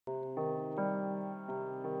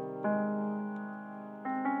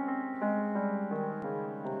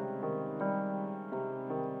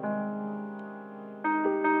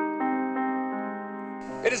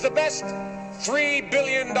It is the best $3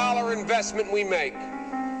 billion investment we make.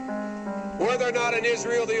 Whether or not in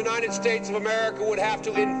Israel, the United States of America would have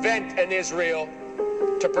to invent an Israel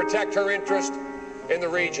to protect her interest in the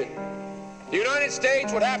region. The United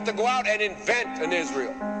States would have to go out and invent an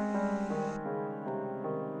Israel.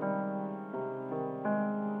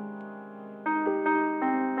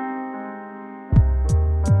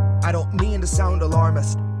 I don't mean to sound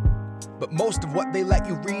alarmist, but most of what they let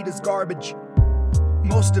you read is garbage.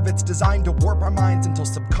 Most of it's designed to warp our minds until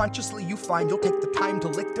subconsciously you find you'll take the time to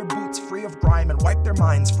lick their boots free of grime and wipe their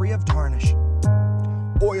minds free of tarnish.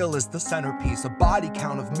 Oil is the centerpiece, a body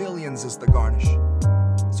count of millions is the garnish.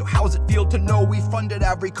 So how's it feel to know we funded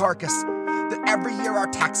every carcass? That every year our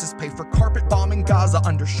taxes pay for carpet bombing Gaza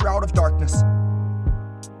under shroud of darkness?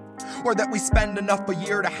 Or that we spend enough a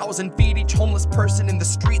year to house and feed each homeless person in the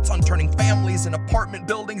streets on turning families in apartment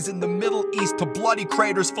buildings in the Middle East to bloody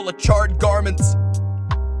craters full of charred garments?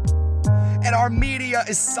 And our media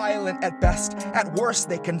is silent at best. At worst,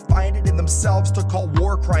 they can find it in themselves to call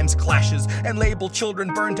war crimes clashes and label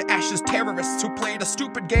children burned to ashes terrorists who played a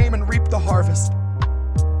stupid game and reaped the harvest.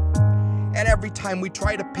 And every time we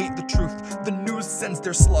try to paint the truth, the news sends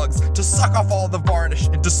their slugs to suck off all the varnish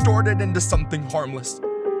and distort it into something harmless.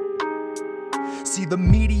 See, the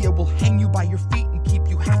media will hang you by your feet and keep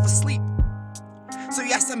you half asleep. So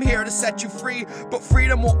yes, I'm here to set you free, but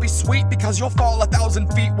freedom won't be sweet because you'll fall 1,000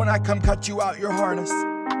 feet when I come cut you out your harness.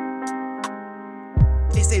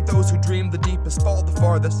 They say those who dream the deepest fall the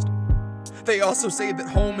farthest. They also say that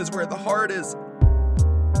home is where the heart is.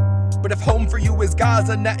 But if home for you is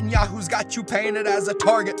Gaza, Netanyahu's got you painted as a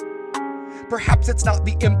target. Perhaps it's not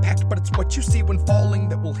the impact, but it's what you see when falling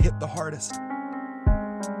that will hit the hardest.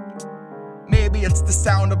 Maybe it's the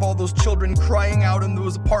sound of all those children crying out in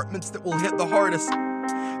those apartments that will hit the hardest.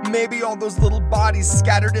 Maybe all those little bodies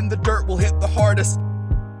scattered in the dirt will hit the hardest.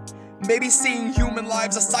 Maybe seeing human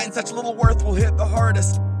lives assigned such little worth will hit the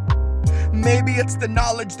hardest. Maybe it's the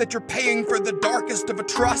knowledge that you're paying for the darkest of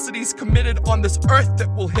atrocities committed on this earth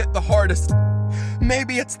that will hit the hardest.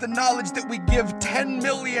 Maybe it's the knowledge that we give 10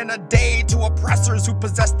 million a day to oppressors who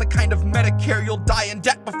possess the kind of Medicare you'll die in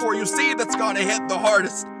debt before you see that's gonna hit the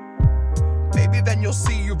hardest. Maybe then you'll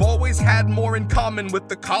see you've always had more in common with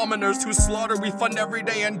the commoners whose slaughter we fund every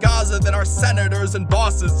day in Gaza than our senators and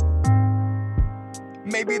bosses.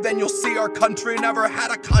 Maybe then you'll see our country never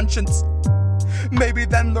had a conscience. Maybe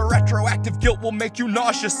then the retroactive guilt will make you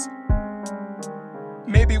nauseous.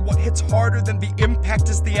 Maybe what hits harder than the impact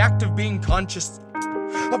is the act of being conscious,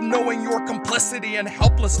 of knowing your complicity and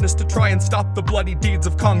helplessness to try and stop the bloody deeds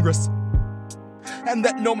of Congress. And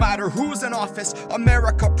that no matter who's in office,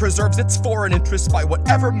 America preserves its foreign interests by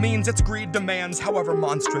whatever means its greed demands, however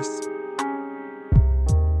monstrous.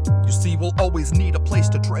 You see, we'll always need a place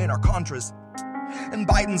to train our contras. And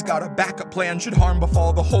Biden's got a backup plan should harm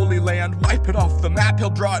befall the Holy Land. Wipe it off the map, he'll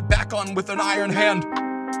draw it back on with an iron hand.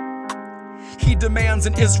 He demands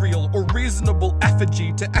an Israel or reasonable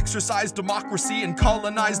effigy to exercise democracy and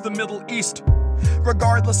colonize the Middle East.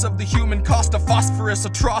 Regardless of the human cost of phosphorus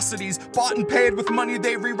atrocities, bought and paid with money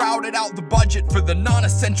they rerouted out the budget for the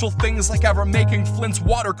non-essential things like ever making Flint's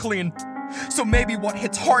water clean. So maybe what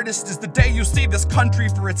hits hardest is the day you see this country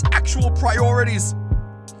for its actual priorities,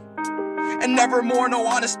 and nevermore no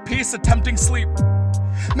honest peace attempting sleep.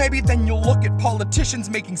 Maybe then you'll look at politicians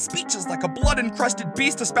making speeches like a blood-encrusted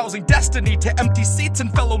beast espousing destiny to empty seats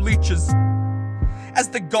and fellow leeches. As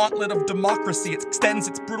the gauntlet of democracy extends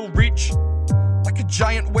its brutal reach, like a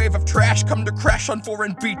giant wave of trash come to crash on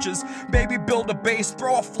foreign beaches. Maybe build a base,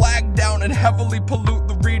 throw a flag down and heavily pollute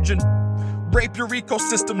the region. Rape your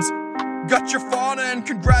ecosystems, gut your fauna and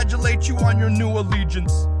congratulate you on your new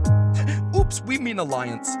allegiance. Oops, we mean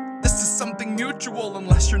alliance. This is something mutual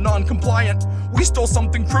unless you're non-compliant. We stole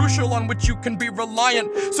something crucial on which you can be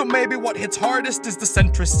reliant. So maybe what hits hardest is the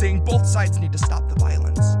centrists saying both sides need to stop the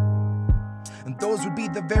violence. And those would be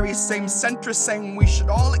the very same centrists saying we should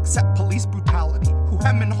all accept police brutality, who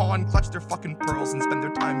hem and haw and clutch their fucking pearls and spend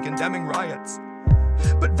their time condemning riots.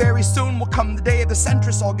 But very soon will come the day the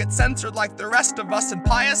centrists all get censored like the rest of us, and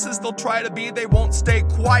pious as they'll try to be, they won't stay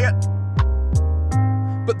quiet.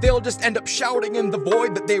 But they'll just end up shouting in the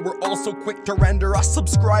void that they were also quick to render us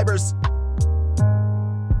subscribers.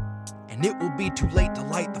 And it will be too late to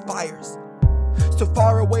light the fires. So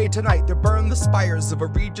far away tonight, they burn the spires of a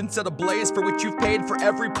region set ablaze for which you've paid for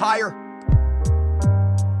every pyre.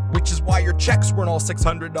 Which is why your checks weren't all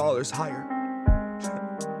 $600 higher.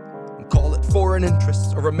 And call it foreign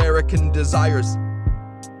interests or American desires.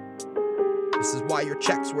 This is why your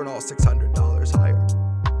checks weren't all $600 higher.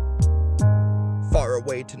 Far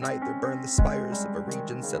away tonight, they burn the spires of a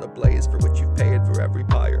region and set ablaze for which you've paid for every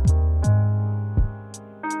pyre.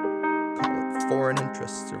 Call it foreign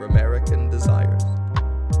interests or American desires.